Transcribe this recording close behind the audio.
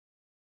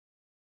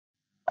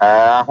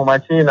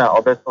Humachina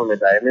obeso me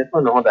die, me so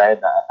no die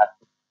that.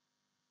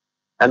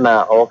 And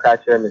all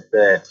catcher me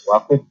say,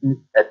 Wakuti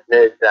at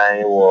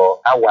time or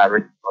I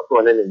worry, or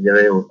so any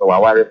year so I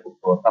worry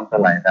or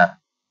something like that.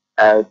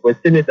 We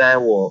see it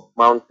time or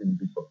mountain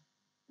before.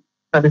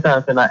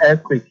 Sometimes an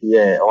earthquake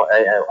here or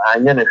I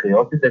anything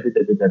or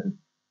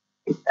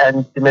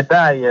and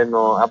Timeta, you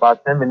know,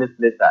 about 10 minutes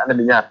later, and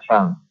then I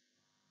found.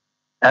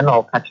 And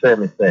I'll catch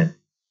them and say,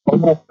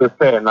 almost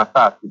prepare an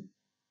assassin.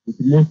 It's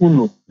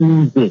making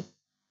Tuesday.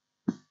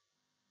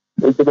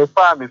 It's the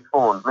farm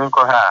phone,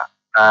 wrinkle her,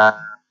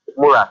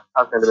 Mura,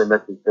 I'll send a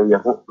message to your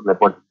hope to the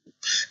body.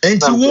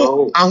 And to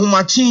walk a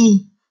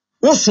machine,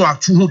 also a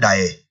true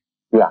die.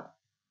 Yeah.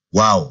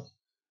 Wow.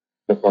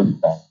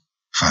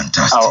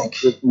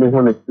 Fantastic. It's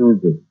making a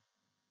Tuesday.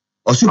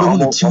 Also,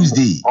 on a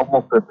Tuesday.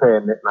 Almost prepare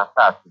an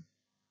assassin.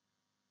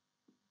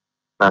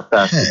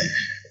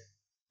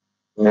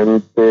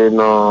 And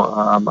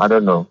no, I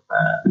don't know.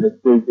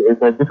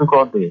 It's a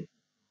difficult day.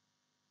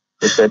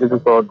 It's a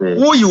difficult day.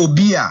 Oh, you'll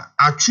be a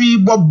tree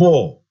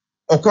ball,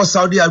 or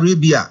Saudi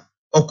Arabia,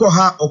 or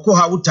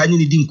Koha,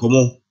 tiny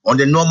dinkomo on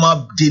the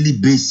normal daily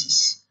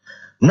basis.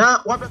 Now,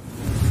 what?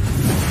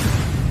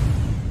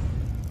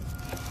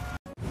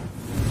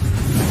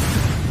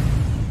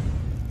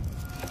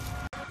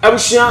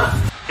 Abusha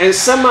and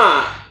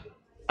Sama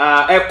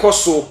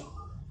Ekoso.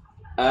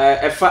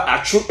 Efa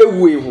Atsu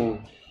ewu hu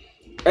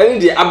eni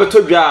de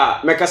abetodwa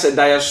meka se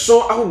da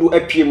yeso ahodo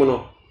apiem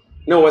no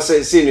na wo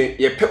se ne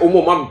ye pe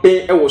omoma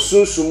ben e wo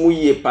sunsumu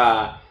yie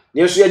pa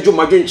ne so ye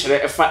dwomadwo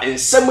nkyere efa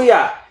ensem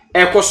ya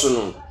ekoso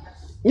no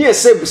ne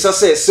ese busa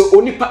se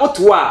onipa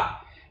oto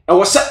a e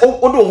wo se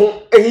odo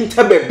ho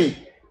ehinta babi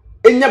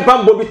enya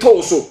bambo bi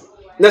to so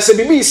na se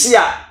bibi isi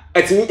a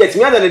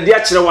etimi ada ne de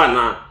akere wa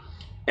na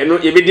eno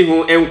ye bedi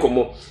hu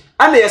enkomo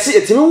ana yesi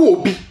etimi wo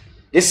obi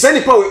yesi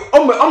nipa we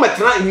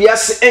ometena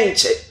wiase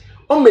enche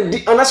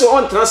omedi anase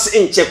on trans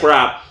enche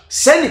kra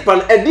senipa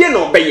no ede na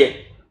obeye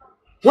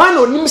wan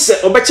onim se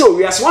obeche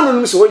wiase wan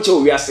onim se wonche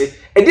wiase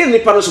ede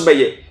nipa no so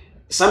beye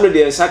samre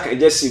de ensa ka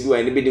Agya Asiedu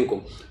a ne bedi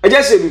nkom Agya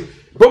Asiedu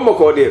bommo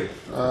ko de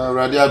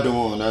radio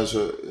adom na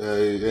so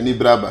eni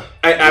braba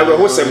I will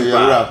hosem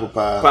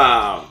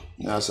pa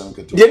na asam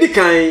keto de di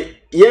kan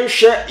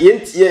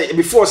yenhwe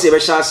before se be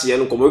sha ase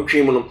no komo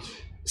twim no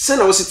se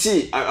na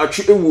wositi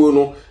atwe ewuo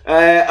no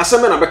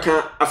aseme na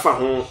beka afa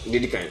ho de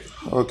di kan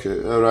okay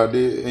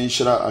radio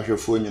enhira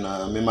ahwefo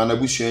nyina me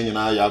manabusuan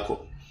nyina yakọ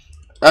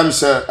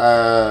se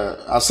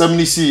asem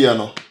ni si ye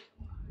no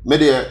me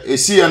de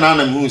esi ye na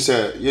anam hu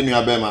se ye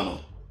nua be ma no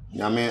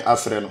nyame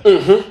afre no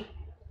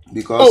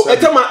because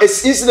etama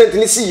incident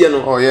ni si ye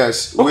no oh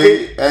yes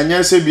we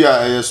enye se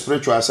bia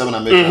spiritual asem na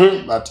me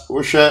but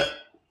wo hwe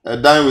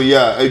dan we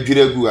ya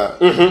adwiregu a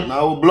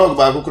na wo blog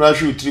ba kokora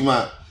hwe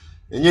utrima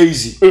enye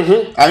easy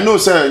I know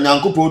say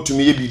nyankopon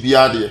tumi ye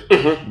bibia de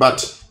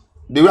but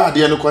the way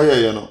ade no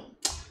koye ye no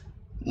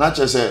na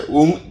che say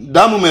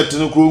that moment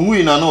no ko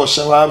nwi na no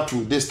shower up to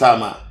this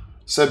time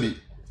sabi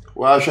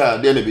wa hwa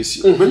ade na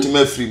besi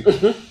betima afrim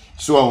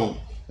so ahun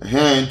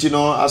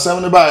ntino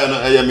asem ne ba ye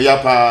no eye me ya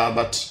pa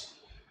but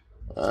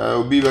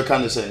obi be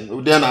kan say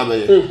ode na ba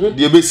ye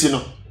de besi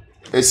no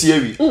esi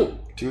awi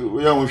ti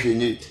we ya ho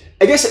hwenye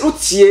I guess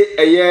utie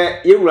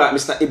eye yewura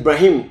Mr.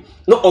 Ibrahim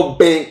no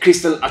oben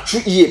Christian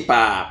Atsu iye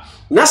pa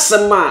na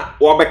sema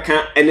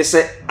wabeka ene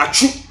se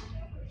Atsu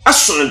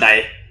ason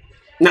dai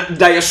na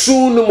dai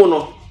su no mo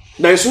no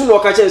dai su no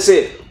ka chen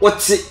se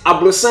wati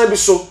abrosan bi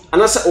so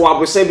anase o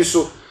abrosan bi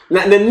so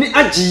na ni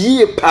agi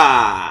iye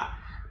pa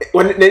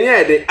wani na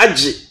nya de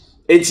agi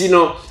enti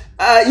no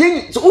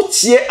yen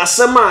utie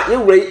asema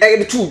yewura e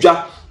de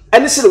tudwa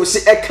ene se o se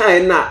e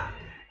kan na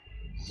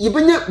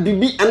yebenya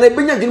bibi ana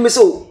benya dwene se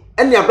o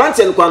ene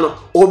abrante en kwa no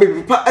o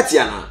bebipa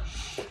atiana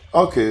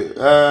okay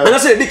and I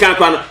said di kan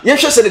kwa no ye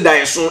hwe se de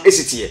dan so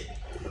esitie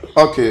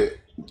okay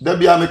da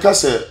bia me ka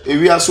se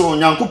ewia so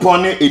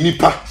nyankopon ne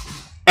enipa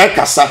e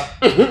kasa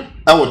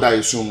e wo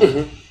dan so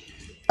mu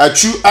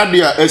Atsu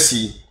ade a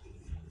asi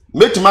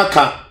metima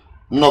ka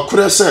no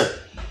kure se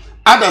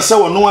ada se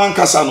wo no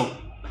ankasa no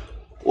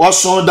wo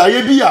so da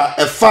ye bi a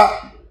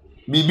efa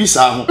bibi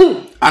sa ho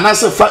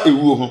anase fa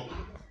ewuo ho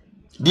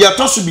dia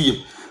to so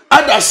bi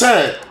ada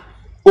se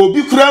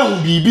obi kura hu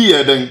bibi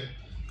ye den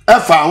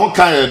efa ho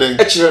kan ye den e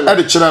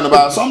de kire no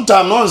ba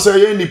sometimes no say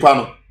ye nipa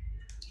no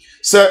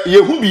say ye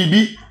hu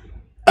bibi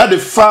e de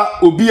fa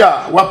obi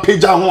a wa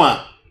peja ho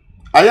a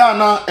aya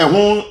na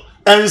ho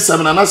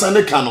ensem na nasa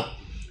ne ka no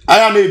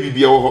aya na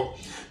bibi e wo ho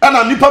e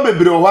na nipa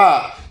bebre ho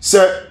a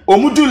say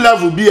omudu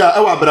level bi a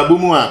e wa brabo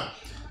mu a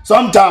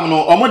sometimes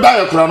no omuda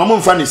ye kura no mo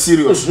mfa ne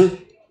serious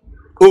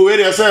o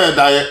we say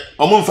da ye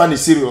omo mfa ne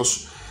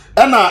serious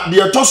e na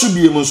de to so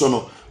bi mu so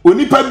no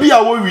onipa bi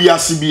a wo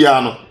wiase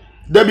bia no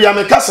da bia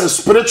me kase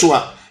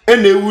spiritual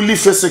and ewuli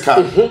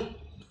physical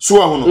so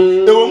ho no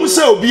e wo mu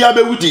se obi a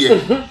be wudie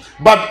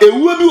but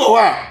ewuo bi wo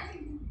ha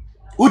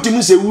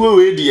utimu se ewuo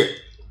we die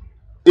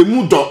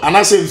emu do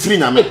anase mfiri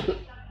nyame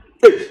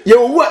ye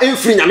wo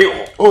emfiri nyame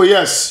ho oh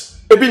yes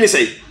ebi ni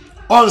say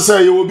on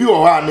say ye obi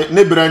wo ha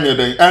ne branye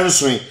den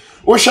ensoe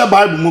wo hwe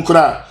bible mu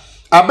kura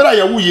abra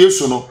ya wu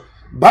Yesu no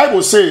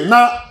Bible say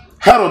na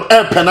Herod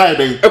penai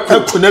den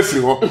ekuna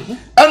firi ho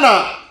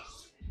na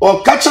o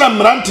kachira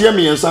mrante ye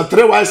miensa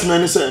 3 wise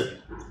men say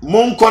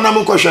monko na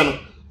monko hwe no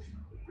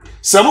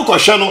se monko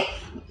hwe no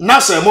na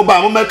se mo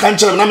ba mo meka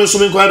nkyere na me so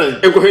menko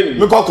den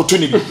menko koto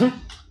ni bi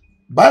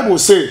Bible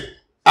say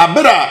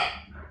abra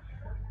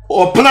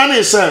o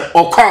plan say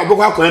o kwa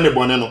obekwa akọ ne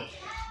bone no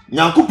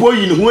Nyankopɔ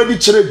yi ne ho adi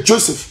kyerɛ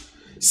Joseph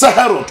se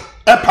Herod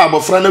epa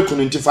abofra na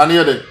kunu ntifa ne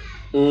ye den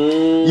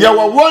ya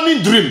wa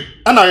warning dream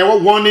ana ya wa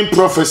warning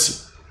prophecy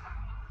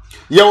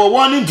ya wa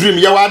warning dream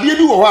ya wa ade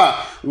bi wo ho a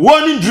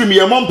warning dream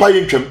ya mompa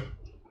ye ntwam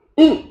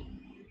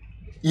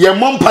ya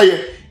mompa ye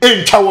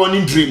entwa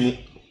warning dream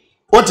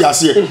what you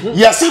say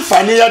ya se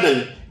fa ne ya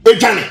den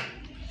edwane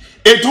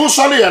etu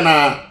sole ya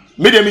na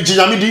me dem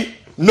ginyamidi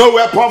no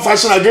weapon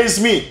fashion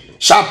against me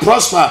shall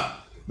prosper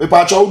me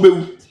pa cho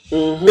ubewu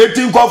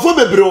eti nkofo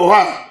bebre wo ho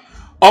a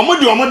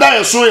omode omoda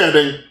ye so ye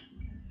den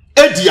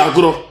edi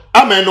agro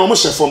amen no mo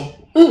hyefom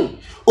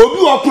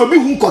obi okro bi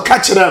hu nkoka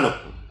kire no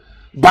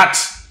but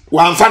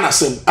wan fa na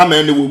sem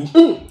amen ne wo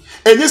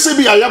enye se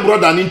bi aya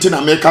brother ni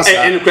ntina me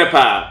kasa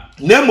enkrepa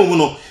na mum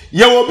no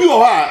ye obi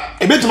wo ha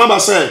ebetuma ba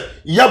se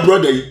ya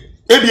brother yi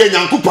ebi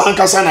Nyankopɔ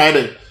ankasa na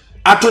eden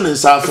ato ne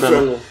nsa afre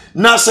no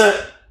na se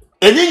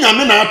enye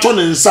nyame na ato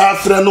ne nsa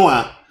afre no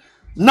a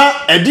na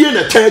edie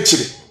na ta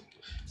akire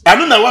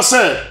anu na wa se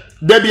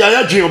da bi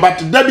aya dwen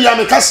but da bi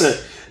ame kasa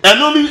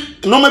eno bi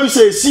no ma bi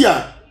se esi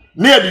a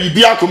na edi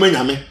bi akoma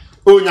nyame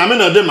o nyame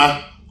na de ma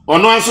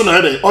ono anso na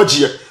eden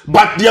ogie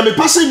but dia me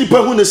pase nipa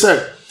hu ne se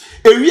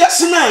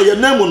ewiase na ye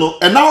namu no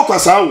ena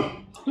okwasa wo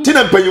ti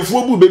na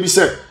mpanyefo bu bebi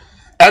se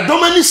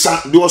edomani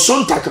sa de oso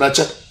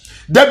ntakrache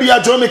da bi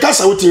ajo me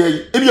kasa wo te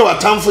yi ebi wa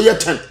tamfo ye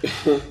 10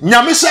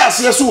 nyame se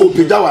ase so wo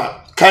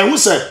pedawa kan hu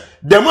se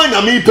dem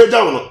nyame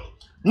pedawa no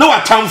na wa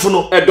tamfo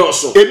no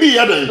edoso ebi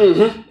ye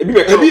den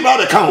ebi ba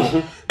de kan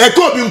ho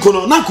eko obi nko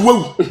no na ko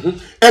wawu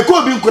eko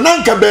obi nko na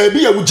nka ba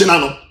bi ya wugina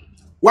no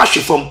wa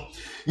hwefom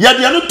ya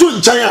de no to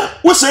nchan a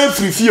wo se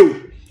afirifie o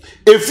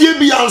efie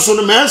bi anso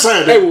no mensa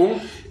ya den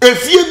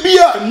efie bi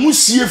a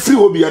musie firi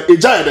ho bia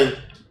eja ya den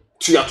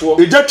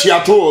eja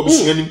tuato obi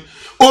suanim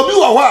obi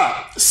wo ho a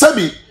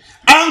sabi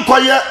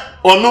ankoye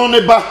ono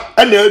ne ba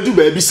na adu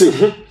ba bi se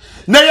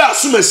na ya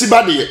asumasi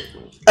ba de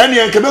ene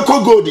enkebe ko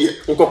gold ye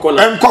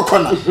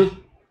enkokona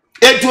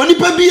etu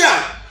onipa bi a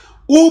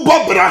wo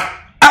bobra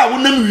a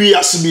wonam wi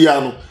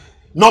asibia no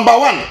number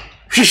 1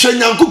 hwehwe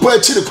Nyankopɔ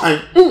akiri kwan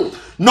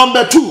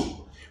number 2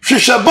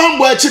 hwehwe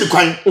bambo akiri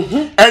kwan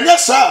enye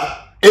sa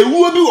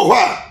ewuo bi wo ho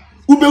a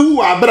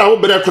ubewu abra wo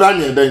bere kra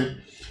nya den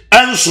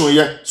enso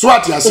ye so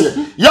atiase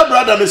ya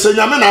brother me se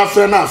nyame na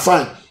afre na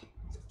fine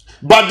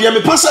but dia me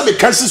pasa be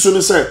kansi so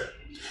ne se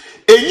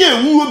enye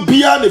ewuo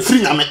bia na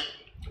firi nyame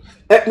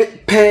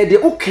pe de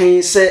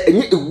okay se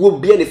enye ewuo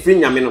bia na firi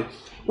nyame no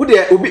wo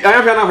de obi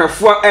ayahwa na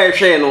hwefo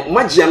ehwe no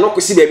magia no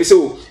kosi ba bi se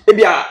o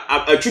ebi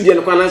atwudie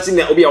no kwana si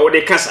na obi a wo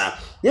de kasa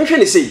ye hwe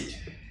ne sei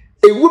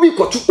ewuo bi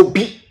kotu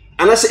obi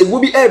anase ewuo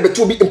bi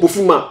beto obi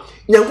empofuma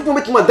Nyankopɔ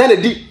metuma dan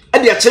adi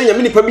ade a kyerɛ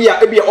nyame nipa bi a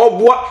ebi a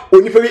oboa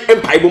onipa bi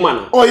empai boma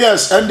no oh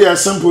yes and they are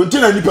simple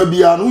ntina nipa bi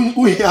a no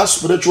we hear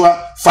spiritual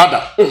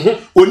father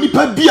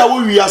onipa bi a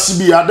wo wiase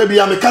bi a da bi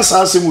a me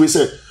kasa asem we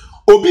say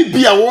obi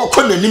bi a wo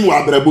kɔ nanim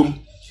wa abrabom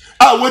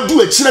a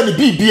wadu a kyerɛ ne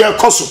bi bi a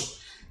koso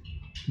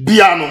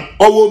bia no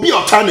owo obi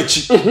ota na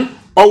chi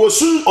owo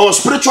sun or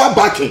spiritual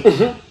backing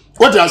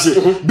what you say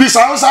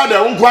bisa outside the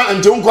unkwa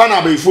ante unkwa na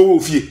abaifo wo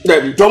fie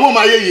tomo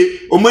ma yeye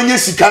o manya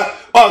sika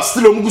o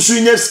still o mugusu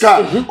nya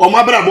sika o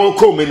mabra bo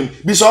ko menim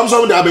bisa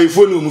omso de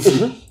abaifo no mu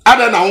fie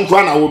ada na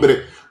unkwa na wo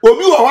bere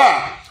obi wo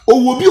ha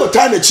owo obi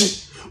ota na chi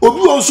obi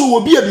wo so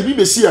obi a bibi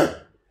besi a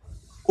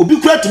obi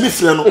kura timi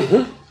frɛ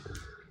no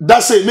da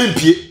say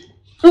mempie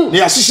ne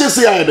ahihye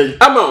se ya den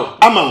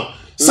ama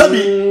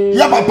sabi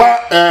ya papa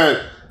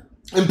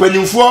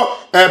mpanyimfo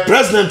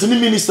president ni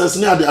ministers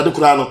ni ade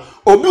kura no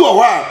obi wo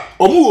ho a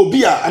omu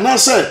obi a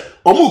anase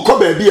omu ko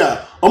ba bi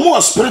a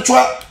omu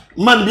spiritual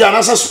man bi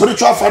anase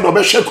spiritual father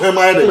obehwe kwan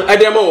ma ade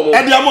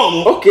ediama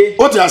omu okay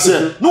what you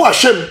say no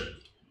ahwem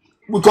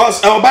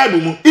because our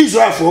bible mu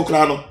Israel for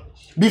kura no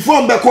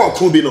before mbe ko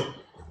okun bi no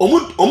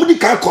omu di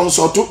kan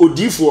consult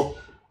odifo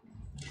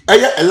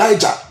eye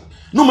Elijah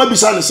no ma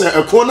bisa ne say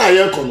ekon na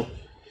ye ko no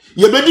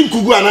ye bedi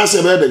nkugu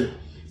anase be den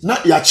na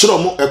ya kire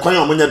omu ekwan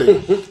omu nya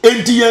den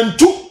enti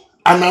yentu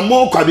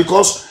anamo kwa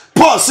because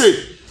Paul say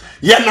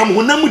ya nam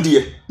honam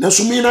die na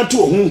so me na to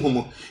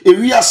honhom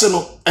ewi ase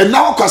no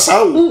ena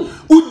okwasa o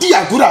udi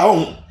agura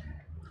ho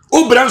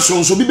obra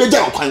nsonso bi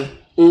beja okwan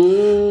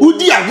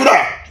udi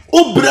agura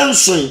obra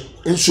nson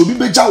enso bi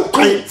beja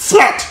okwan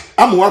flat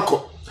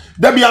amwako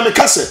da bia me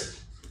kase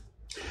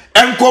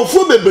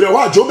enkofo bebre ho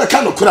ajo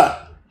beka no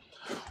kura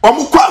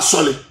omukwa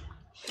asole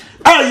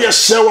aye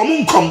hye wo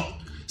nkom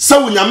se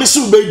wonyame se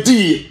be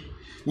die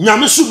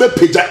nyame se be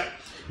peja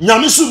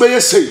nyame se be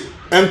yesei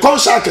enkon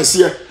sha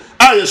kase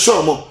aye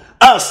sure mo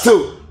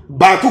still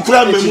ba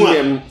kukura memu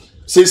a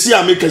sesi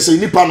a make say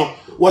nipa no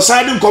wo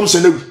side nkom se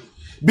na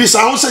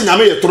bisa ho se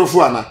nyame ye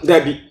torofo ana da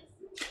bi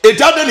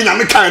etade ni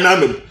nyame kan na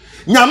mem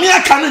nyame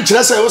aka ne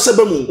nkyerɛ sɛ wo sɛ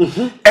ba mu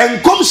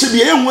enkom hye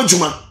bia yɛ ho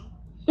adwuma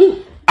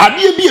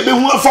ade bi ebe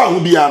hu afa ho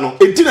bia no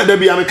enti na da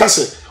bia me ka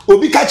sɛ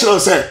obi ka kyerɛ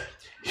sɛ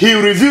he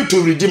revealed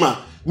to redeemer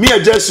me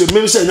Agya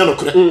me say enya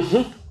nokore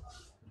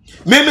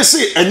me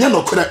say enya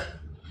nokore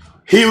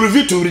he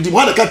revealed to redeem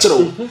what ka kyerɛ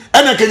wo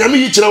ena ka nyame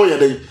yi kyerɛ wo yɛ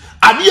den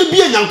ade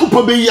bia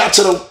nyankopɔ be yi a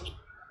kyerɛ wo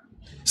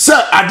sɛ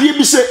ade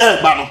bi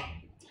sɛ ba no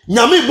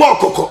nyame bɔ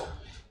kokɔ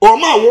o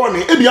ma wo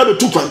ne ebia be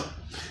tukwan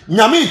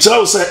nyame kyerɛ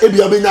wo sɛ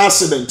ebia be nya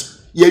accident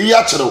ye yi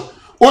a kyerɛ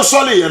wo o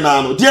sole ye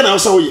na no de na wo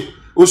sɛ wo ye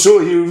o so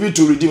he revealed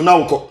to redeem na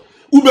wo kɔ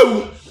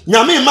ubewu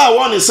nyame ma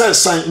wo ne sɛ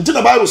sign nti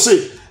na Bible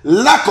say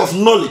lack of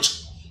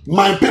knowledge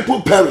my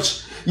people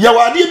perish ye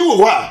wade bi wo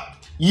ho a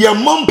ye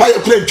mompa ye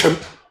kura ntwam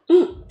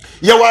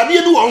ye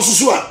wade bi wo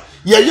nsusu a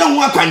ye ye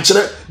ho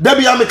akwankyere da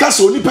bia me ka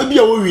sɛ onipa bi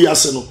a wo wi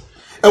ase no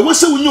e wo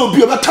sɛ wo nya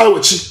obi obeta wo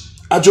chi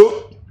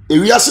ajo e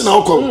wi ase na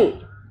wo kɔ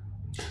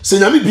sɛ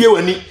nyame bie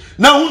wani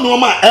na hu no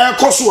ma e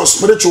kɔ so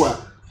spiritual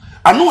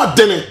ano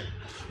adene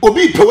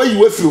obi pɛ wa yi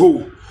wa firi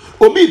ho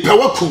obi pɛ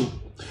wa kum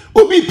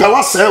obi pɛ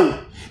wa sɛw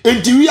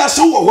enti wi ase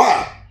wo ho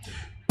a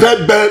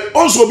pɛ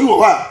onso obi wo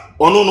ho a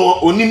ono no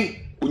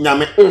onim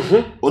nyame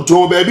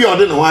onto ba bi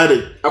ode ne ho ayre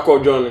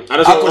akɔdwon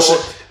adeso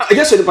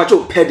Agya Asiedu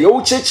pacho pɛde o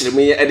kyerɛkyerɛ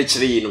me ede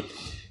kyerɛ yi no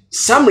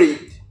summary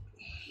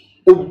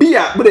obi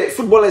a bude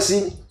footballers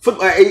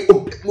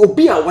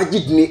obi a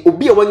wagidni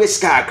obi a wanya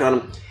sika akra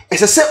no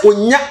ɛsɛ sɛ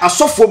onya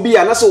asɔfo bi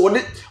a na sɛ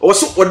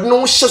ɔde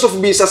no hyɛ sɔfo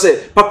bi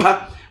sɛ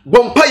papa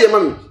bompa ye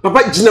mam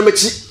papa gina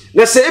machi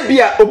na sɛ bi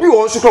a obi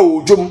wɔ nso kra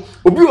wɔ dwom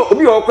obi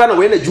wɔ kra na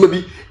wɔ na adwuma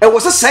bi ɛwɔ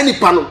sɛ saa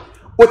nipa no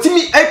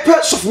otimi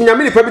ɛpɛ sɔfo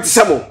nyame nipa bi te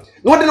sɛ mo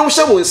na ɔde no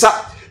hyɛ mo nsa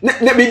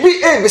na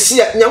bibi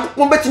besi a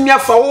nyankopɔn betimi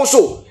afa wo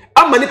so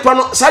ama nipa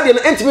no saa de no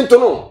entimi nto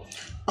no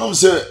am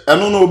sɛ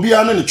ɛno no obi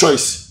a ne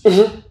choice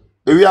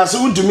ewi ase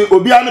untumi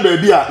obi a ne ba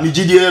bi a ne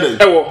gidie yɛ den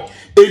ɛwɔ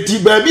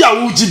enti ba bi a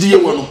wo gidie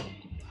wɔ no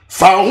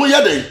fa ho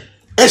yɛ den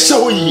ɛhyɛ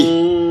ho yie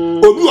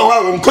obi wɔ hɔ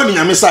a wɔnkɔ ne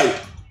nyame sai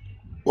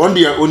wɔn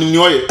de onini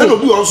ɔyɛ ɛna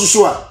obi wɔ nso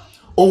so a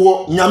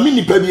ɔwɔ nyame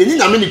nipa bi enyi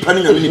nyame nipa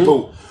ne nyame nipa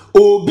o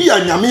obi a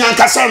nyame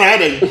ankasa na yɛ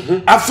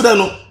den afrɛ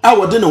no a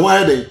wɔde ne ho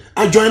ayɛ den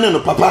adjoin ne no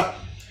papa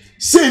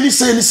say ni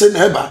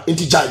na eba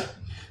enti jai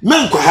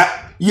men kwa ha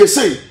ye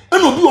say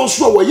ena obi won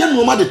so wo ye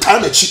noma de taa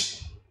na chi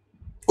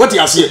what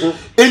you say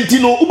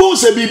enti no ubo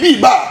se bibi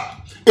ba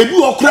ebi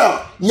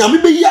okra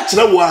nyame be yi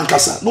akere wo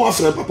ankasa no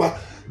afre papa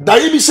da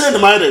ye bi say na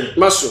my den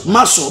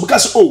maso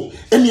because oh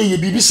ene ye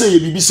bibi say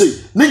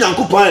ne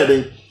nyankopon aye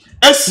den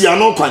asia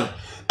no kwan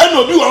ena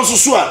obi won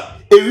so a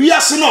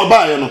ewiase na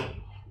oba aye no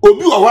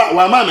obi wo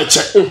wa ma me che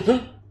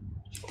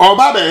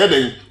oba ba ye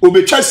den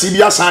obetwa si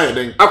bi asa ye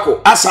den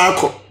asa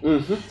akọ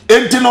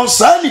enti no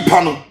sa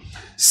nipa no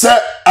se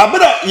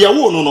abra ye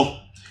wo no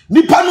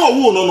nipa no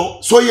wo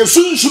no so ye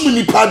sunsun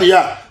nipa de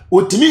ya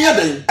otimi ye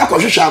den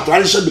akohwehwe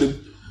akra hyebrem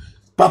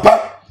papa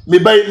me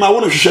bai ma wo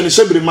no hwehwe ne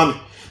hyebrem ma me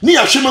ni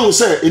ya hwema hu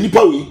se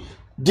enipa wi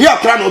de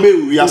akra no be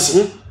wi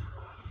ase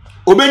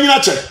obenyina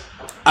che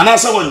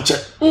anasa won che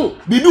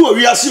bibi wo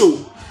wi ase o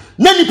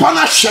na nipa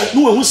na hwe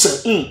no hu se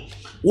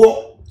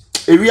wo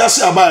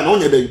ewiase abaya na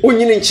onye den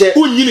onyini nche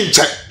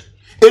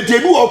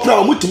edebi wo kra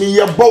o mutimi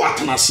ye bo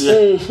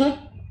watenase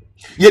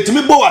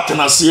yetimi bo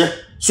watenase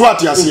so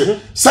atiase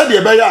said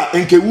ye be ya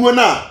nkewuo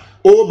na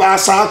o ba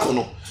asa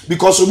akono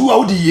because obi wa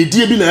wo de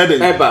yedie bi na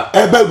eden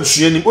eba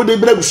busuani o de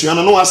bra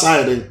busuani no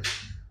wasa eden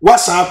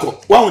wasa akọ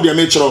wa ho de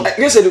me kyerọ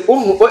yes de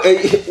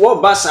wo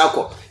ba asa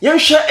akọ ye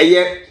hwe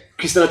eye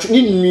Christian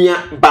ni nua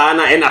ba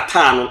na e na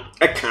taa no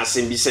e ka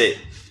asem bi se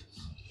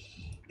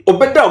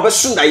obeda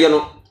obesunda ye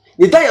no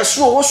ni da ya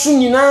so wo so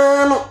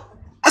nyina no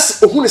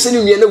ase ohun se ni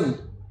nua na wu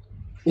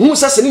ohun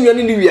se ni nua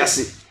ni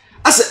wiase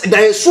ase da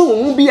ya so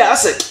hu bi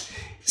ase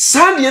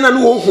saade na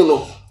no hu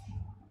no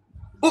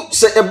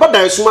se e bada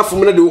ya so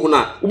mafom na de hu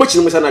na wo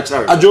bechire mo sa na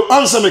kyerɛ ajo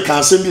ansa me ka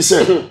asem bi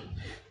se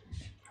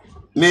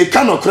me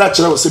ka no kra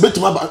kyerɛ wo se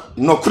betuma ba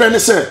no kra ne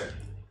se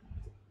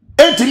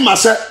enti ma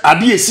se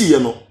ade esi ye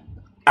no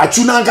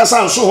atu na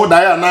nkasa nso ho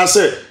da ya na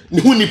se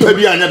ni hu nipa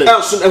bi anya de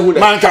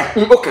manka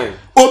okay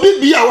obi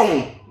bi a wo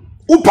ho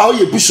upa o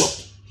ye bishop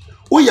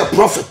o ye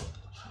prophet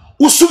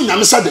o sum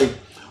nyame saden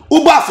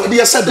o ba afode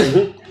ye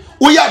saden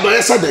o ye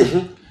adoye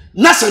saden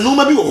na se no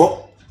ma bi wo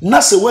ho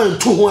na se wan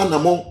tu ho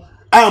anamo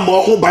ama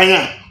ho ban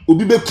a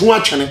obi be ku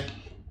atwene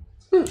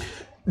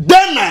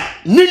den na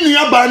ni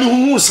nua ba ni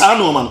hu sa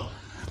no ma no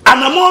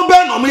anamo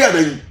be no me ye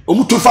den o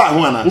mutu fa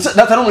ho ana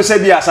that time we say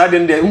bi asa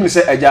den de we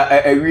say Agya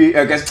awi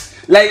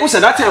like we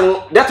said that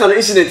time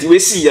incident we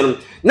see ye no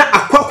na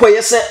akwakwa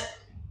ye say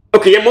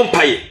okay ye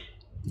mompaye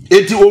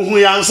eti ohun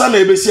ya ansa na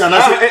ebesi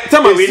ana se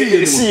tema we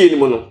esiye ni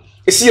mo no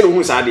esiye no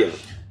hu sa de no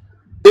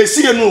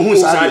esiye no hu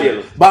sa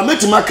de ba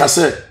metima ka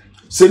se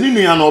ni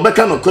nua na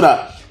obeka no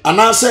kura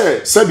ana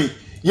se sabi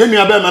ye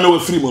nua ba ma na wa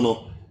free mo no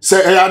se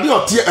e ade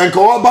ote enka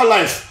oba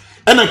life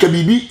ena ka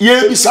bibi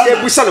ye bisa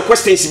na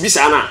questions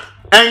bisa na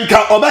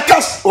enka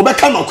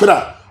obeka no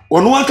kura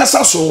ono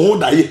ankasa so ho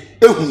daye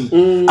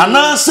ehun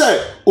ana se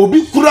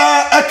obi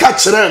kura eka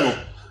kire no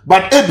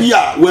but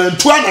ebia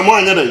wantu ana mo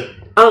anya dai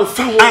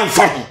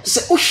amfa ho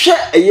se o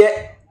hwe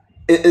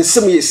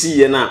nsem ye si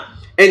ye na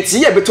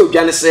enti ye beto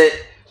dwane se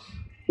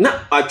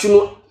na Atsu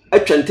no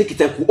atwa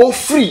ntekitanku o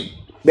free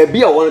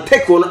baby a won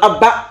take won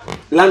aba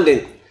London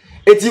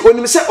enti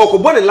onim se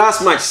okobo ne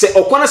last match se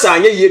okona sa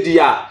anya ye di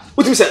a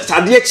utim se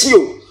sade achi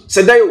o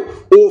se dan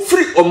o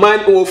free o man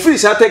o free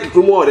sa take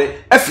kromo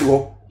ore afri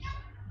ho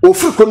o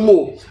free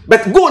kromo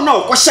but go na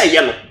okosha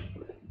ye no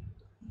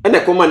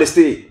ene koma ne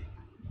stay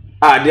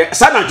de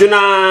sana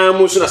dwena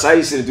mo so na sa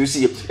yisire do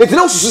si enti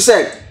na ususu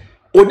se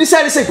o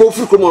decide se ko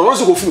free kromo no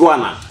so ko free ho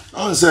ana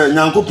on se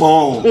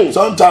nyankopon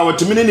sometimes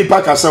what mini ni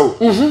pakasa o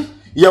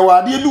ye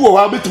wade bi wo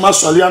ha betuma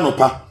sole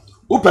anopa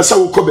wo pese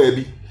wo ko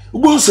baabi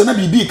wo nse na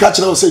bibi ka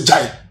kire wo se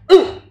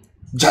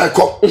jai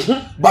ko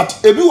but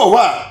ebi wo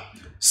ha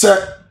se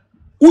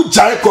wo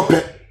jai ko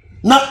pe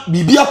na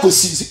bibi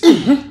akosi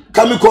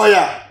kame ko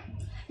ya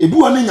ebi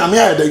wo ne nyame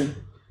ya den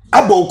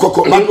abo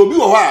kokko but obi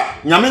wo ha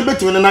nyame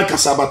betumi na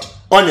kasa but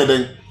onye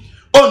den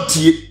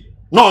ontie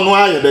na ono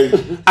aye den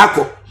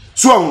akọ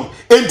so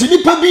enti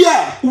nipa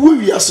bia wo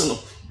wiase no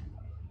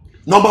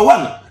number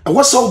 1 e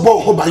wo so bo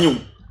ho banyo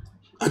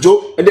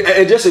ajo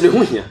just the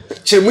hunya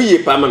chemu ye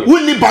pa mami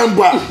woni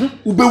bambo a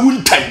wo be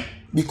wuntan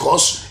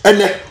because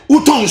ene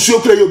uton nsuo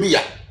kra yobi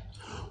ya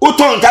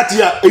uton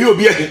kate a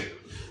eyobi ehe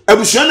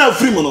abusua na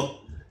afri mu no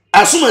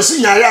asoma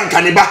si nyaare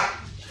anka ne ba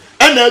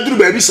ena aduru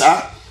ba bi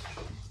saa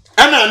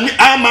ena ni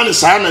amane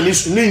saa na ni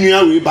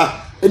nua we ba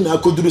ena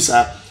akoduru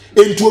saa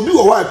enti obi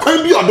wo wa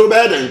kwan bi odo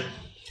ba den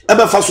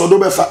ebe fa so odo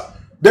be fa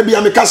da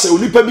bia me kase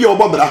onipa bi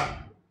obobra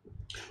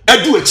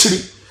adu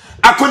akiri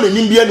akọ na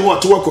nimbia ne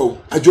woto wako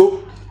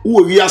ajo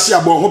wo wiase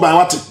abon ho ban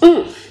wate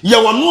ye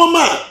wono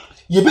ma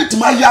ye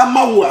betima ya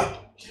mawo a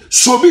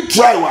so bi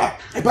try wa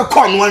e be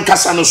call no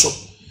ankasa no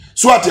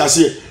so ati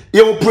ase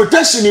ye wo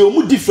protection ye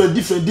mu different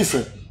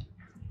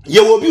ye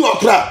wo bi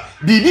okra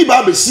bibi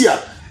ba be si a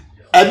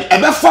e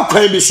be fa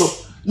kwan bi so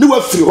ne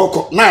wa firi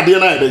hoko na ade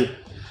na ade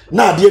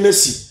na ade na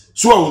si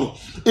so ahunu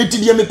enti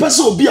de me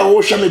pese obi a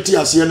wo hwa meti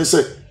ase ne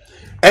se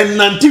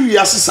enanti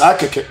wiase saa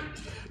keke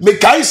me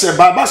kai se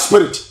baba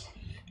spirit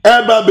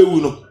eba be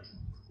wu no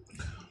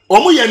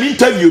omo ye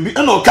interview bi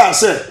na o ka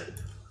se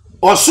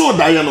o so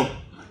daye no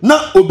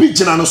na obi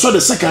gina no so de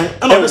sekan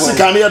na o de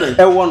sekan ya den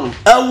ewo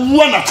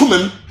na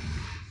komam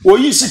o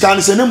yi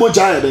sekan se ne mo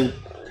ja ya den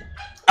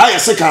aya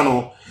sekan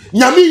no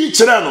nyame yi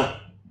kire no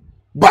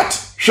but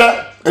hwe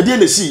e de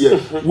na si ye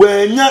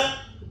wanya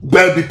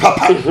baby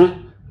papa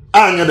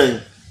anya den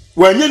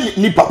wanya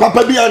ni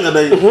papa bi anya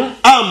den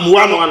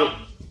amwa no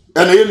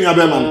ena ye nua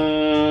be ma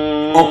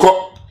no okọ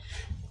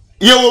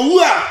ye owu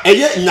a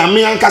eye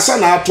nyame ankasa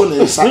na ato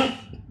ne nsa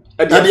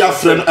ade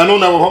afre eno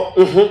na wo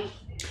ho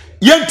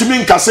yentumi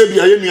nkasa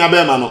bia ye nua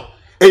be ma no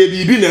eye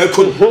bibi na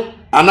ekọ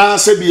ana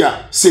ase bia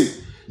se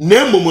na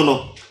emom no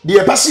de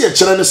ye pase ye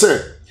kire ne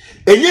se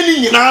enye ni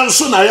nyina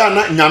nso na ya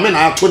na nyame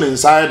na ato ne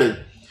nsa ade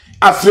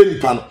afre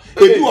nipa no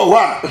ebi wo ho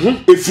a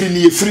efri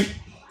ni efri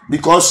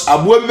because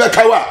abuo bi be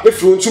kawa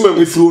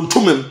efri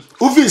ontumem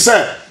ufi se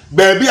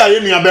baabi a ye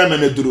nua be ma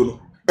na duro no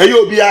eye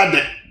obi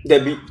ade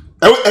dabi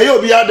eyo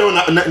obi ade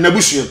na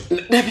busuam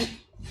dabi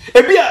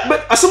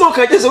ebia asemo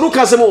ka jese ru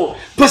ka semo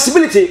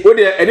possibility wo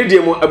de ene de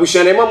mo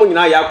abusuan na mo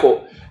nyina yakọ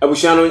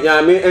abusuan no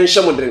ya me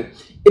enhye modren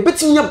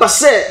ebetinya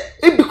base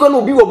ebikọ na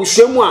obi wo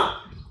abusuan mu a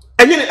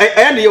enye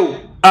aya ne yo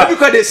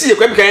ebikọ de si ye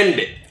kwa bika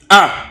ende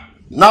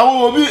na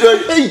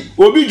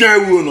obi dwan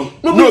awuo no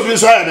na obi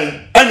so aya den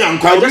anya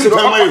nkwa obi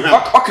tama ye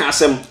o ka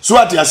asem so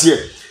ati ase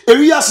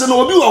ewi ase no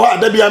obi wo ho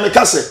adabia me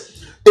kase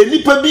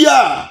enipa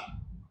bia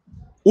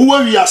wo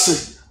wi ase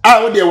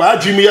wo de wa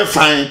adwimi ye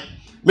fan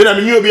me da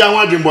me nyi obi ahụ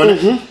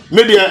adwembone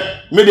me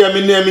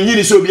de me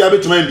nyini so obi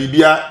abetuma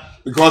bibia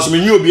because me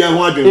nyi obi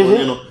ahụ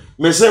adwembone no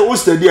me say wo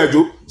study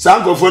ajo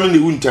sankofo no ne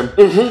wuntem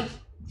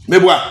me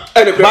boa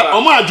but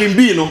omo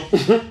adwembi no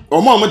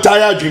omo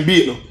taya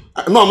adwembi no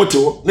na omo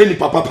tewo na ni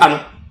papa no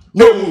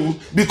no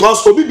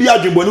because obi bi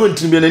adwembone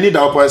wontim be na ni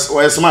da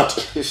o smart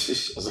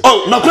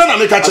na kura na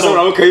me ka kire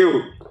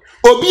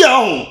obi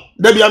ahụ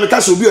da bia me ka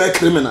so obi o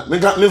criminal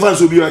me fan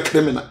so obi o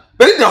criminal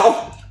be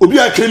da obi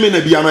a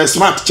criminal bia no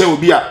smart che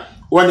obi a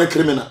one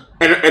criminal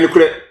and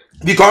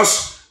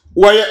because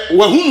wa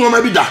hu no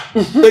ma bi da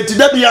eti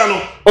da bia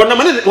no ona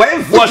mane wa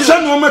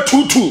hye no ma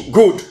tutu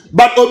good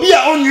but obi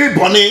a onwe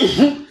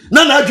bone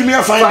na adwumi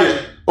afan de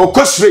o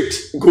go straight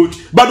good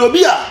but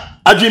obi a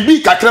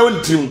adwumbi kakra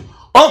wontim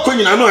o ko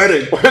nyina no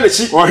ere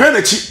ohwe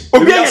na chi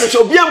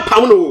obi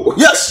ampam no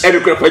yes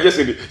and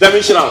just that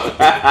mean shira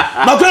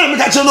na kwa me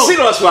ka che no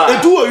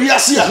etu o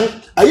wiase a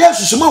aya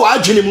susuma wa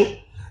adwene mu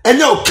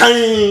enye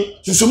okan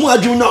susumu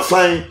adwum na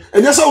fine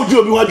enye sa obi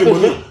ho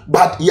adwum no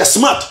but you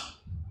smart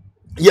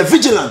you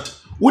vigilant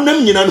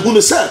wonam nyina no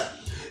hu say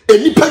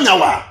enipa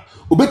nyawa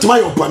obetima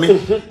yo bone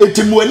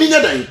etimu ani nya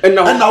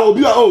dan na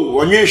obi a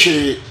onye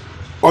hwe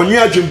onye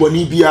adwum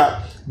bone bia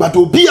but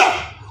obi a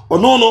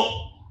ono no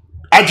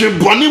adwum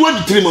bone wadi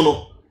tirim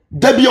no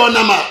da bia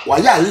onama wa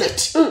ya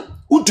alert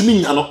utumi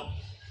nya no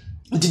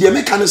nti de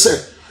meka ne say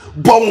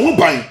bon ho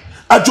ban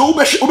adwo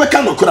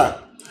obeka no kra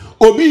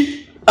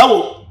obi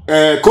awo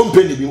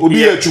company bi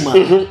obi ya chuma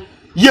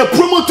ye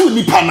promote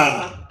nipa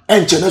na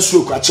enche na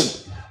stroke ache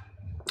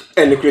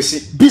ene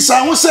kresi bisa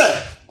ho se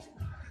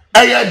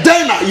eye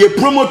den na ye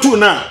promote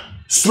na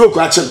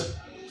stroke ache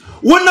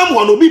wonam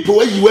wo no bi pe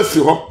wayi wa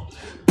firi ho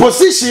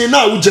position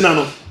na wo gina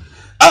no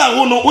a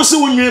wo no wo se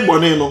wonwe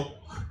bone no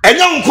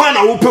enya nkwa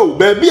na wo pe o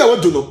ba bia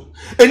wadu no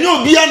enya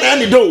obia na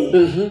ene do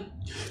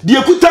de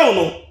ekuta wo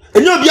no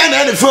enya obia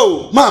na ene fe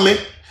o maame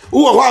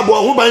wo ho abo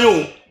ho ban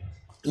o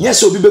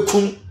nyese obi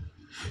bekum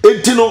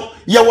enti no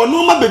ye wo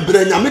no ma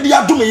bebre nyame de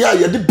adome ya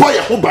ye de boy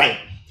ho ban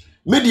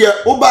me de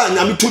oba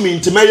nyame tumi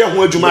nti me ye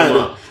ho adwuma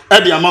ye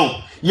e de ama wo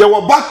ye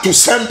wo back to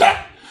sender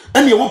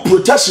ene ye wo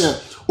protection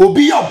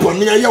obi ya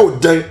bone ya wo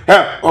den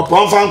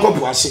opon fa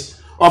nkopo ase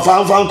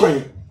ofa fa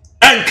nkon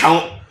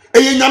enka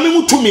eye nyame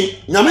mu tumi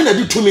nyame na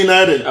de tumi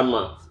na ere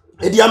ama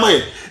e de ama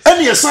ye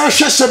ene ye san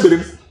hwehwe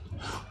berem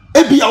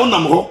ebi ya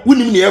wonam ho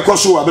wonim ne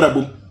ekoso wa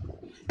brabom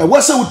e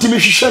wose wutimi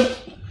hwehwem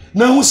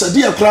na hu sade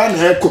ya kra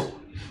na eko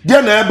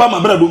de na eba ma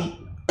brabom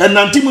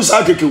enanti mu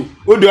sa kekew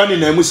odi oni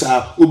na mu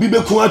sa obi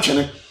beku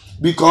atwene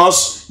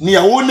because ni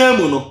ya wona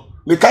mu no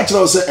me ka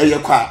kire se eye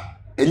kwa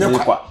enye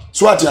kwa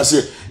so ati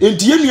ase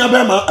enti ye nua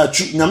be ma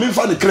atu nyame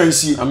mfa ne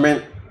kransie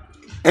amen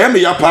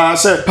me ya pa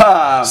se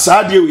pa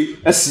sa de wi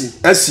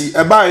asi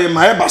eba ye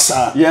ma eba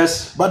sa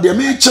yes but de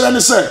me kire ne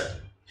se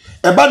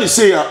eba ne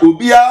se ya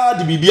obi a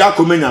de bibia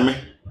akoma nyame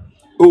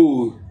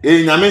oh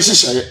nyame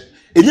hyehyeye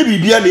enye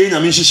bibia na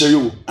nyame hyehyeye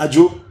o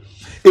ajo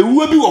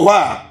ewuo bi wo ho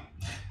a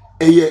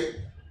eye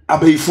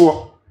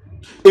abaifo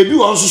ebi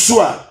wo nso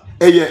so a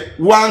eye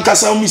one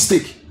kasa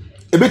mistake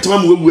ebetima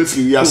mu wewu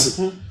afiri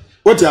wiase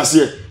wote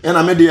ase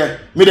na me de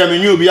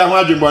menyu obi a ho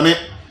adwebone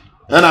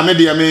na me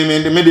de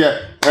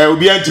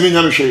obi antimi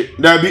nyame hwe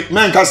da bi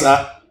men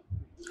kasa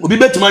obi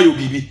betima yo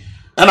bibi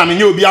na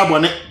menyu obi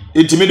abone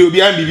entimi de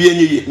obi an bibi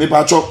enye me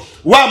pacho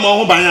wa ma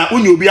ho ban a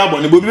unye obi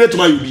abone obi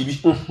betima yo bibi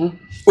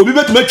obi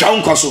betima twa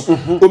nkoso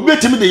obi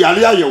betimi de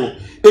yale ayewo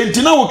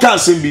enti na wo ka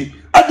asem bi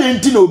ade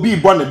enti na obi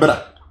bone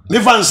bra ne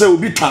fan se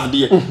obi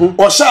twade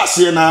o sha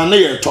ase na na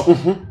ye to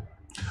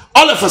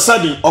all of a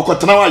sudden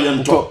okotena wa ye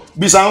nto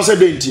bisa ho se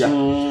de enti ya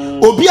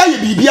obi aye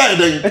bibia ye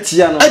den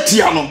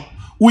etia no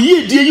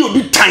uyi die ye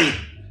obi tan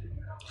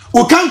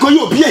o kan ko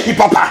ye obi ehi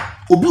papa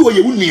obi wo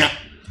ye wunua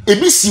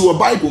ebi si wo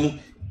bible mu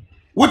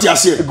what you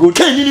say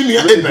ken ni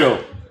nua ebe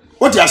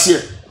what you say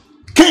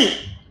ken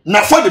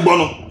na for the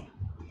bono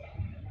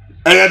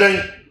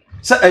den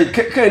sa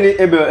ken ni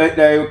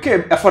ebe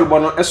ken afol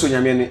bono eso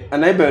nyame ni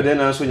ana ebe den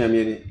na so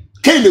nyame ni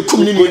ken ne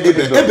kum ni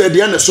ebe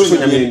de na so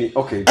nyame ni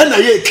okay ana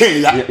ye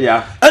ken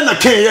ya ana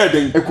ken ya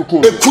den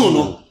ekun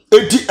no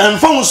eti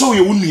enfon so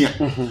ye wunua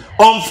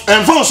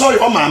enfon so ye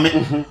o maame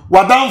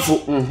wadamfo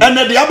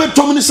ene de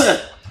abetom ni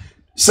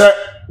se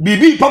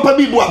bibi papa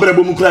bi bu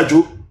abrabo mu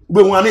krajo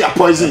ube hu ane ya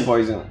poison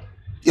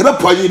ye be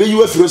poison ye be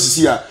you afiro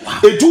sisi a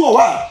etu o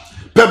ha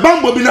pe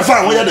bambo bi na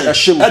fa ho ye den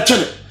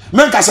etwene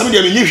men ka sam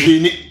de me nyi hwe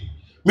ni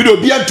me do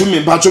bi antumi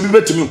ba cho bi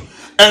betumi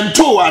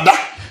ento wada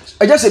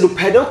Agya Asiedu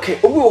okay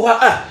obi wo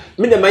ha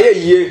me de maye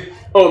yie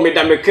o me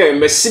da me ka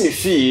me si me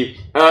fi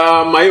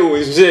maye o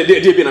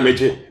de bi na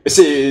meje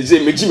se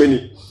meji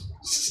mani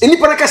eni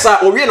para kasa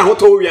o wie na ho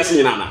to o wiase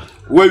nyina na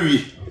wa wie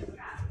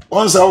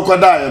onsa wo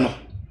koda ye no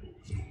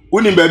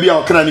woni ba bi a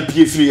okra ne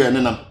pie firi ye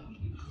ne nam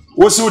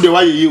wo si wo de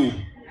wa ye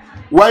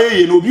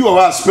ye no obi wo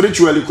ha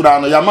spiritually kura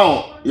no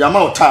yama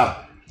o ta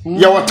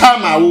ya wo ta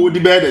ma wo di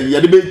be de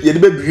ye de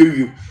be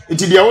biwe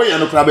nti dia wo ye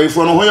no kura ba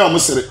ifo no ho ya o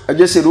musere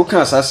Agya Asiedu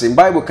kan asase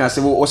bible kan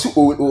se wo si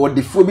o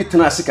defo bi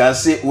tena ase ka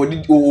se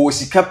o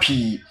sika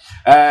pi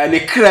ne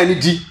kra ni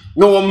di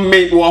no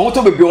wo ho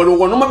to bebe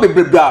wo no ma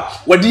bebrebra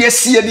wo de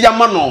asie de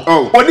ama no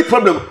o di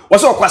problem wo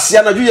so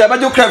kwasea na dwuya ba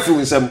jo kra fi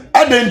nsam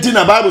adenti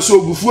na bible so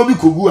ogufuo bi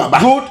kogu aba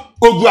good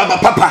ogu aba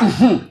papa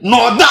no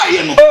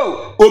odaye no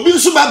obi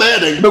nso ba ye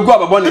den begu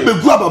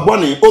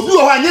ababone obi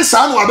wo ho anye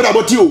saa no abira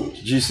boti o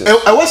Jesus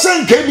e wo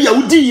sen ka bi a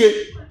wudiye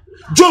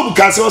Job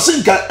ka se wo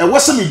sen ka e wo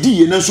se me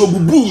diye na so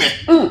bubu me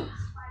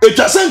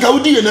etwa sen ka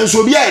wudiye na so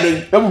obi aye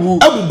den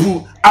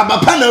abubu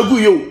abapa na agu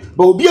yo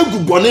ba obi agu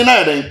bone na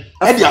aye den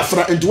e di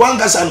afra enti wan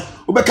ka sa no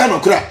obeka no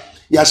kra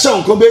ya hye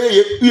onko be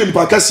ye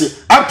nipa kase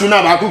up to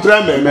na ba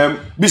akukra mbem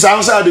bisa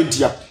ho sa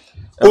adentia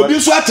obi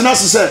so atena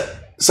se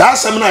sa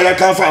asem na ya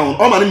kan fa ho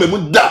o ma ne memu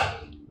da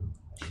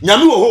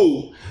nyame wo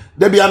ho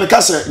da bia me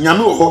ka se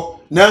nyame wo ho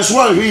na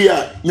nso an hwi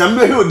ya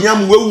nyame hwe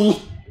odiam wawu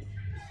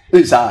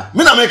sa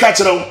me na me ka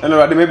kire wo eno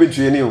rade me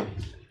betue ni o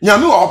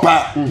nyame wo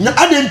pa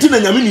adenti na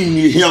nyame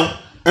ni hia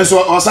enso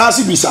o sa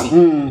ase bisa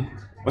no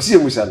o si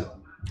emusa no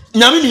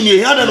nyame ni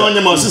hia da na onye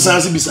ma o sa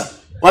ase bisa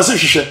o se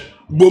hwehwe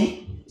bom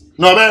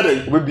na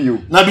obede obebio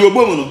na de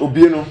obom no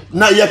obie no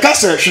na ye ka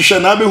se hwehwe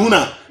na be hu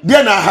na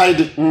de na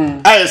hide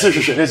aye se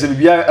hwehwe se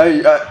bibia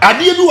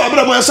ade bi wa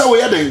bra mo esa wo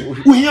ye den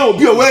wo hia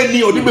obi o wa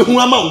ni o de be hu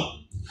ama wo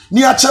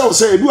ni a che wo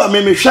se edu a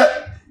me hwe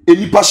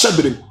enipa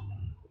hyebrem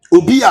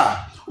obi a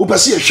wo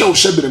pese ye hwe wo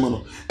hyebrem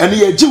no ene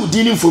ye gi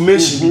udin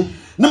information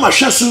na ma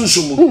hwe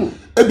sunsum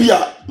ebi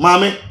a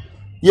maame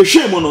ye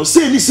hwe mo no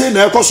se ni se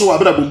na ekoso wa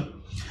bra bom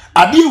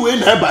ade we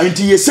na eba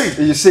enti ye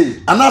sei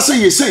ana se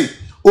ye sei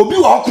obi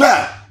wa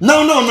okra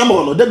now nam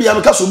ho no da bia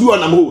me ka so bi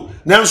wonam ho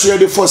nanso ye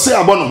de force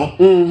abo no ho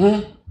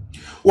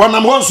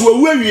wonam ho so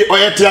wawu awie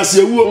oyete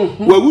ase awuo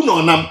wawu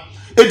no nam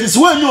etis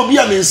wan obi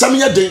a ne nsam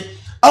ye den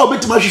a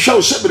obetima hwehwe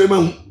o hyebere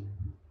mahu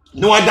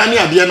ne wadane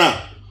ade na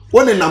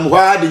woni nam ho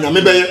ade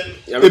nyame beye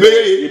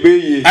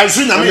ebeye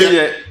ansu nyame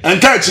ye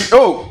enkachi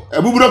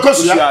ebuburo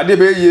kosia ade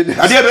beye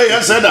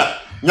nseda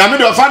nyame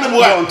de ofa ne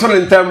bo a onto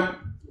ntem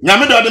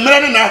nyame de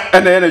mere ne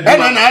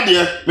na na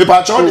ade me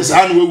pa cho de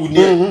sa na wawu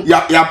ni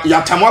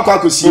ya tamu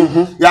akwakosi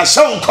ya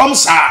hye nkom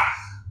sa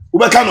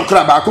ubeka no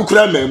kra ba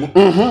akukura mamu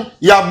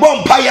ya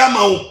bompa ya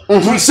mawo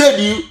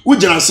crusade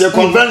ujinase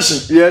convention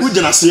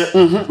ujinase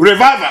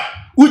revival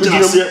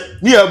ujinase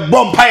ni ya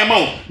bompa ya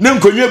mawo na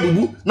nkonwe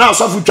bubu na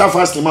asofu twa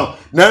fast mawo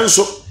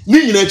nanso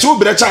ni nyina chi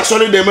obere cha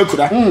asore dem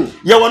akura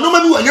ya wono ma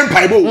bi wanye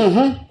mpaibo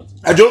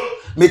ajo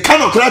me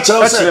kano kra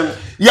cha se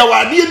ya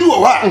wade du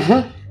wo ha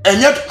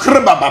enye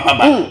kreba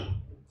baba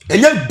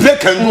enye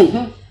break and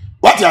go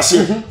what you say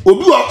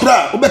obi wo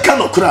kra ubeka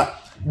no kra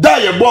da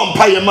ye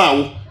bompa ya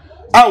mawo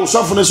a wo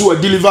sofo no so wa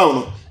deliver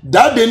no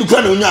da de nu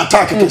kra na onya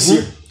attack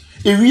kese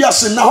ewi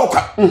ase na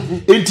hokwa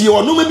enti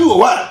ono ma bi wo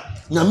wa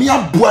nyame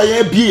aboa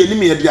ya bie ni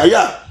me ye dia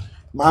ya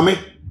maame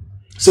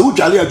se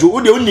wutwale ajo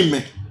wo de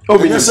onime we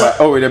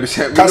dey be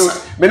say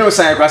me no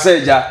say kwa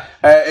say ja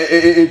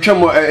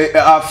twem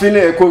afine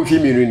e konfi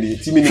minu ndi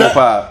ti minu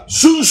pa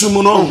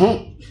sunsum no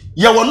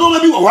ye wono ma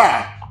bi wo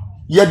wa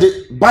ye de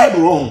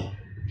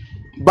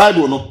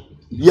bible no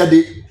ye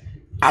de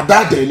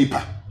adada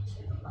nipa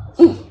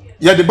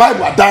ya the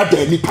bible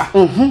adada nipa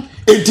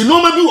enti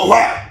no ma bi wo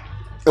ha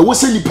e wo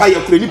se nipa ya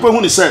kure nipa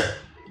hu ne se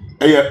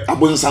e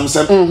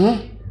abonsamsam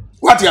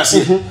what you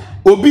say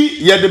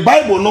obi ya the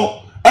bible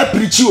no a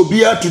preach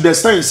obi to the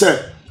stand say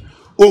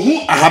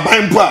ohun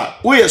ahaban po a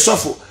wo ye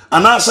sofo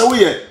anasa wo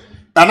ye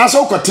anasa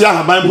wo kote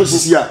ahaban po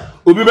sisi a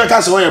obi be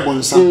ka se wo ye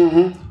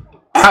bonsam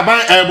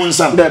ahaban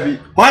bonsam dabi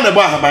ho na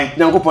bo ahaban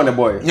nyankopon ne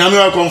boy nyame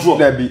wa konfo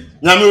dabi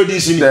nyame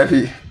odi sini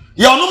dabi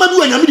ya ono ma bi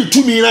wa nyame di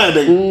tumi na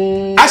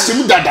den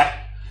asem dada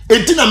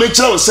enti na me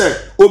kire wo se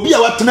obi a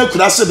watena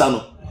kura seda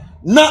no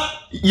na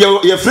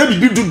ye fra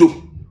bibi dudo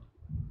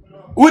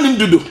wonim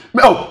dudo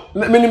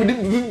me nim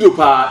dudo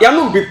pa ya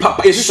no bi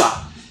papa yesusa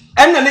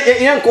enna ne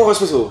yen ko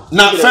hospital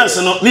na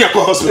first no ne ye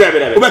ko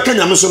hospital wo be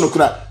kanya me so no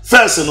kura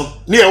first no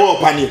ne ye wo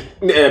pa ne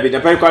bi da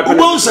pa kwa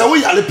wo se wo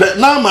yale pe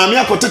na maami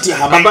akotete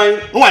haban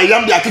no wa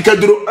yam de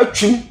akekaduro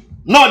atwim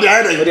na de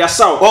ayre de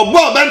asaw obo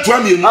bentoa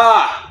mienu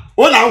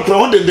wona akura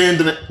ho den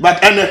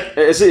but ene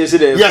ese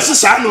de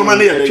yes sa no ma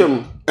ne ye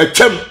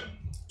atwam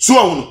so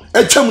hono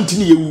atwam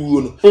ntini ye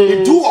wuwo no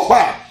etu wo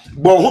kwa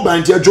bo ho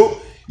ban ti adwo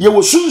ye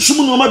wo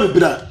sunsum no ma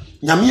bebira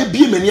nyame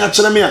bie mani a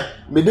kire me a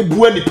me de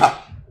bua nipa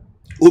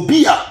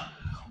obi a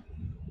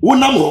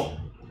wonam ho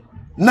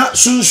na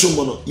sunsum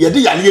no ye de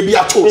yale bi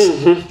atos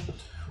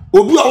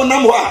obi a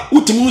wonam ho a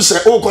utimu se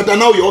o koda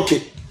na o ye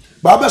okay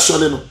ba ba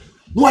sole no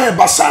no aye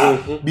basa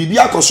bibi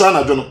akoso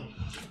anadwo no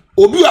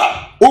obi a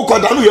o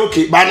koda no ye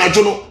okay ba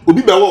anadwo no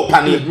obi be wo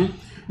panel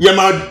ye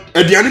ma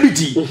aduane bi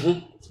ti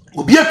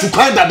obi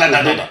atukan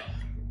da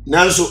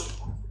nanso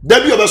da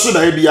bi obeso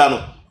da bia no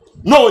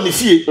no ni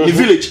fie ni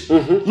village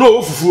no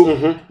ofufuo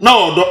na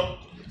odo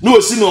no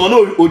osi no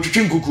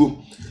otwitwi nkuku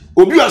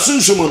obi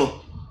asunsun no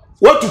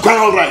what to can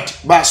all right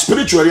but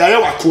spiritually aye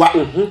wakoa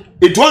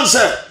it won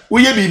say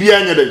we ye bibia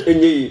anya den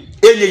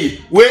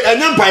enyeyi we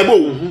enya mpaibo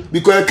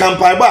because kan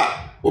paiba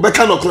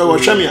obeka no kora wo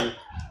hwame a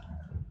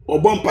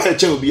obompa e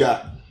che obi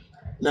a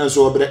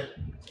nanso obre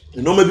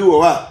no ma bi wo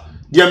wa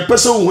de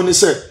mpese wo ni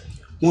say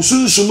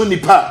musunsum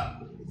nipa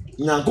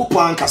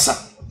nyankopon ankasa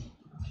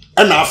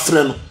na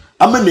afre no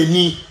ama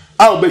nani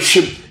a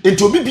obehwem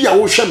enti obi bia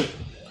wo hwem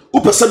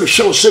wo pese me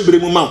hwe wo hyebere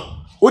mu ma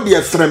wo de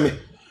afre me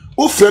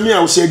wo frɛ me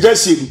a wo se Agya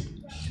Asiedu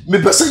me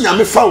pese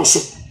nyame fa wo so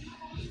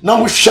na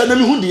wo hwe na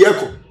me hu de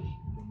yeko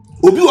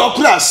obi wa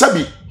kura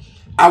asabi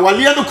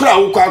awale no kura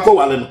wo kwa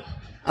akɔwale no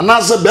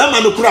anase bema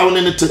no kura wo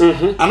ne te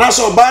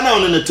anase oba na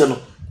wo ne te no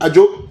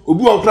adwo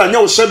obi wa kura nya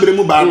wo hyebere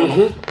mu ba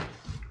no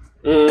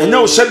enya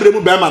wo hyebere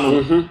mu bema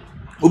no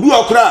obi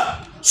wa kura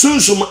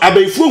sunsum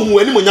abaifo hu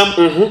ani monyam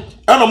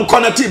enom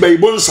connect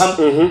baibo nsam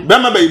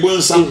bema baibo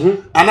nsam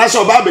anase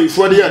oba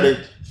abaifo de yede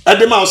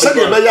ede ma o se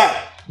de be ya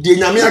de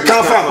nyame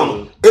aka fa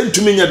ho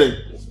entumi nya den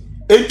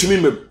entumi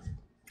mem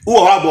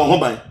wo ha bo ho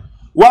ban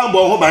wa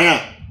bo ho ban a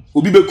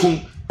obi bekum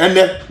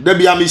ene da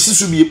bia me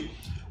sisu bie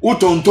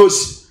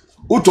utontosi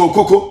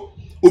utokoko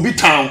obi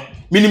town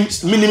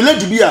minim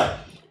lady bia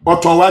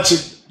oton wachi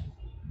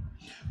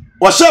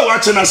o se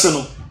wachi na se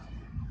no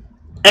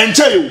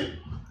enche yo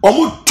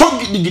omo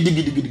tog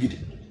gidigidi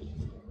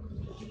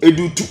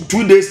edu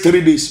 2 days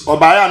 3 days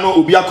obaya no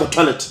obi akọ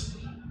toilet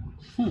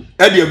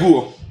e de agu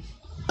o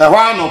e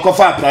hwa no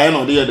kofa praye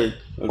no de yede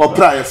o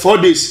praye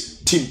 4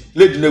 days team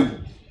lady na wu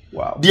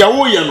wow dia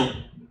wo ye no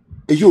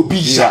e ye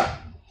obi ja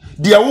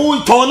dia wo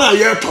ton na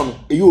ye ton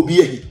e ye obi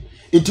ehi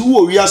enti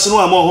wo wi ase no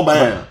ama ho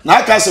ban na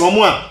aka se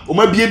omo a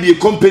omo bie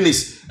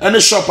companies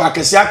ene shop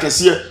akese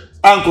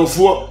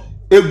ankofo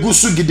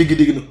egusu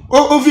gidigidi no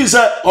o vi se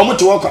omo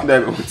te wokwa da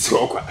o te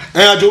wokwa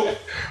ajo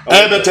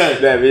better.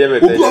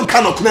 Obi on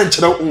kind of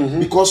connection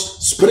because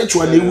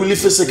spiritual they really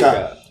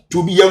physical.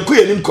 To be yanko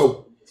yenim kwa.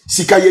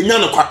 Sika yenya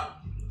no kwa.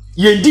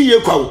 Yendi ye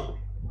kwa.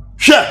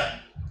 Hwe.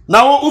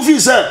 Na wo ufi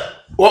say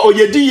o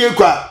yedi ye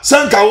kwa.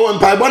 Sanka wo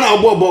mpa bo na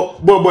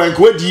bo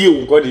enko di ye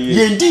wo.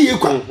 Yendi ye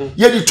kwa.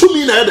 Yedi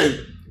tumi na eden.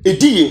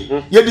 Ediye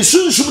yedi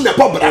sunsun na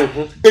pobra.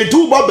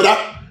 Etu bobra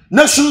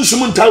na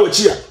sunsun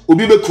ntawachi a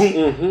obi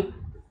bekun.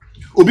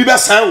 Obi be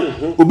saw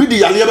obi di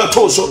yale be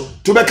to so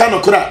to be kan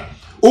okra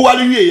o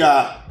wale wie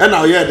ya e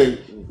na ye den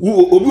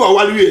obi wa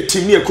wale wie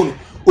tim ne ekun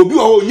obi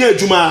wa onya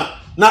adwuma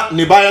na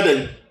ne ba ya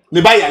den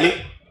ne ba yale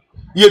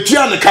ye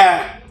tua ne ka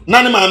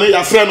na ne maame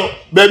ya frɛ no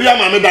ba bia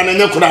maame da na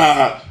nya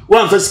kura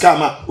wan fasika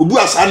ma obi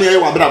asa ne ye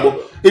wa brabo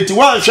eti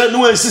wan hwɛ ne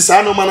wan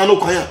sisa no mana no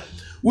kwan a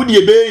wodi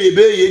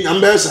ebe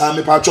nyamba sa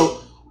me pacho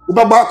wo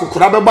ba ba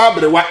kokora be ba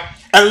brewa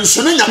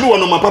enso ne nyame wo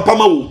no mapapa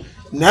ma wo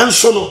na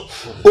enso no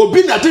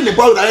obi na te ne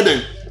ba ya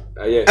den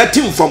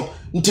team from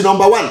nti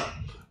number 1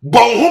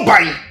 bon ho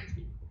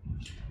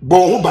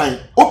ban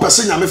o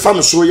pese nyame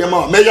fam so ye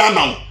ma me ya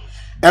ma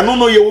eno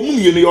no ye wo mum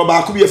ye no ye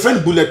ba ko be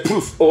friend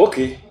bulletproof. Oh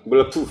okay,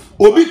 bulletproof.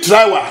 Obi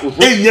try wa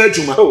enya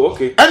adwuma. Oh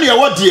okay. Ene ye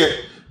wo de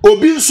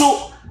obi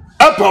nso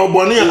apa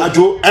obone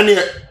adwo ene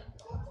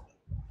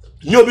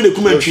nye obi ne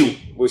kuma ntwiw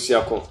bosi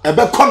akọ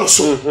ebe kọ no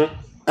so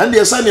ene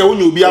ye sa ne wo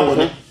nye obi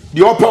abone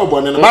de opa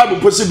obone no bible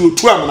pese de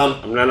otu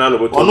amna no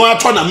boto ono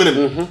ato na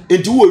menem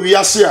enti wo wi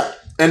ase a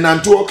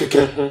enanto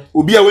okeke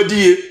obi a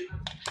wadi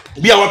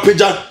obi a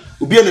wapeja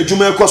obi a na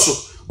dwuma ekoso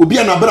obi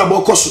a na brabo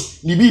ekoso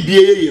ni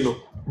bibie yeye no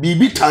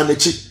bibi ta na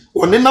chi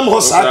onenam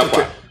ho saa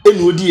keke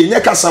enu odi enye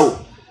kasa wo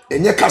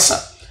enye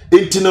kasa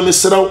enti na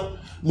mesraw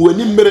mu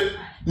ani mmere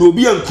na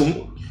obi ankum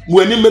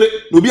mu ani mmere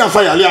na obi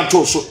anfa yale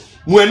anto so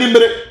mu ani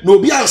mmere na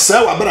obi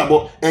ansa wa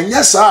brabo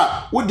enye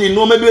saa wodi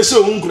no ma bi se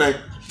hu nkuran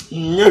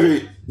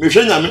nyehwe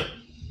mehwe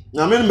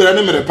nyame mmere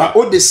ne mmere pa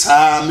odi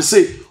saa me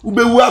se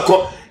ubewu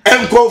akọ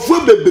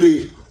enkofu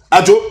bebre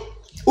ajo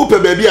upe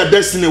baby a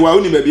destiny wa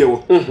uni baby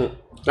wo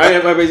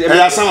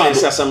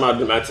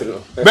asamado matino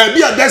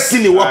baby a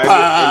destiny wa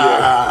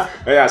pa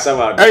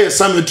asamado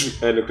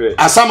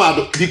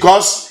asamado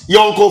because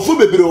your enkofu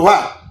bebre ho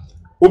a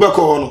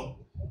ubeko ho no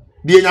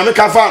de nyame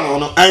ka fa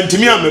no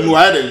antimi amanu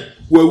wa den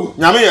wawu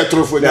nyame ye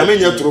trofo nyame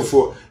nye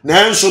trofo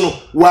na enso no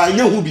wa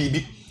anya hu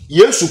bibi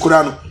yesu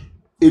kura no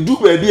edu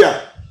baby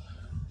a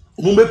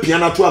mu be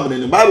piana to amene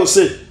ne bible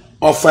say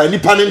ofa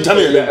nipa ne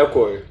ntame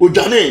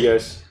odwane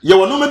ye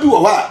wono ma bi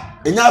wo ha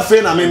enya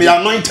afa na me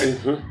anointed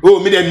oh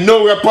me dey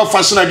no weapon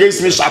fashion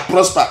against me shall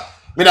prosper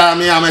me that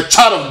I am a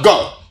child of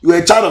God. You are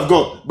a child of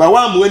God, but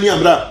one when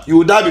you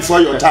will die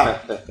before your time.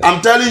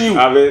 I'm telling you.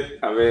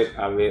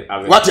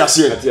 Amen. What you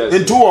say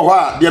into a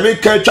while the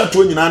American church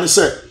when you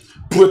say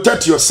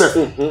protect yourself,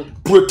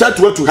 protect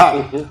what you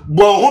have.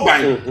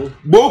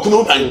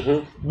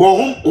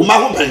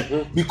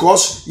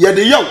 Because you're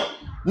the young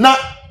na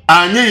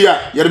anye ya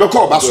ye be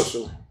call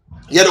baso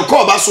ye de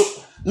call baso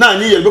na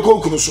anye ye be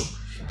call kunu so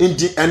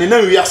enti ene na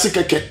wi ase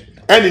keke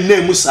ene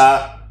na mu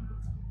saa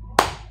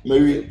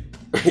mawi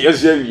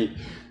yes yawi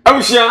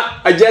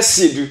awusia Agya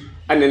Asiedu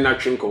ane na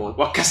twenko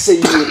wakasa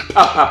yi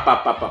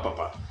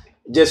papa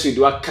Agya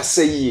Asiedu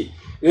wakasa yi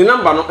ne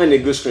number no ene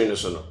go screen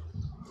so no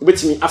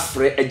obetimi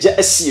afre Agya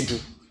Asiedu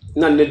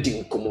na na di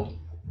nkomo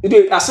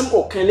ide asem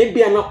ko kan ne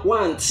bia na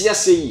wanti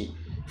ase yi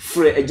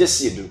fre Agya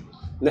Asiedu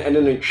na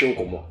ene no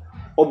twenko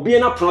obi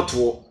na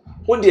proto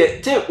wo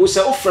de te wo se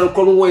ofran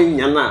kono wan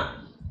nya na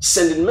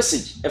send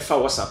message e fa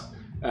WhatsApp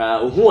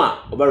ohu a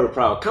oba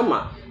reply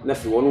kama na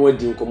fi wono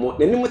wadi nkomo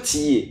na nim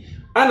tie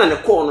ana ne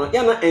call no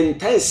ya na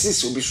entire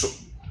sis obi so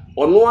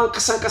ono an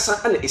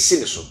kasa ana esi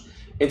ne so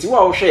enti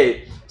wa wo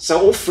hwe se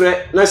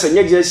ofre na se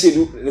nya Agya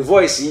Asiedu ne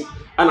voice yi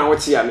ana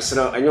wote ya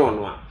mesra anya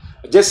ono a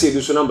Agya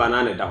Asiedu so number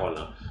na da ho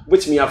na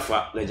butimi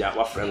afa na ja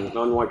wa frem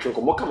na ono wa twen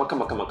komo kama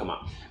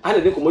ana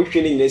de komo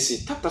hwe ne nyina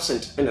si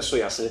 30% ene so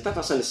ya se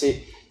 30%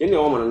 say yene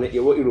o man no ye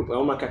wo Europe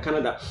o maka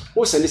Canada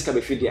wo send this ka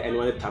be feed ya ene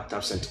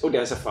 30% o de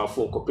answer for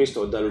phone ko Play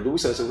Store download wo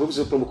send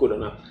so promo code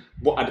na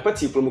bo at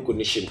party promo code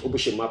ni shim o be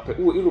shim map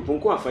wo Europe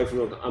nko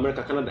 5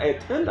 America Canada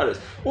 $10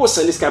 wo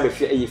send this ka be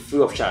feed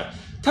free of charge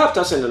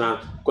 30%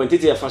 na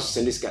quantity ya fast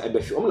send this ka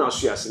be feed o na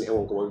so ya se ne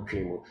won ko wan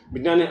twen mu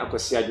bidane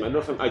akwasi adwuma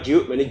no fam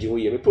agyo manage wo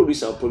ye me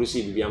producer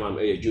bi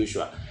ama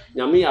Joshua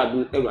nyame ya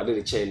adun ewade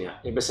de chain ya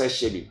e be sa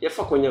hye bi ye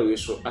fa konya we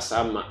so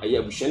asama ayi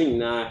abuhwane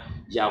nyina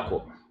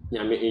yakọ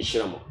nyame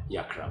inhyira mo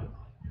yakra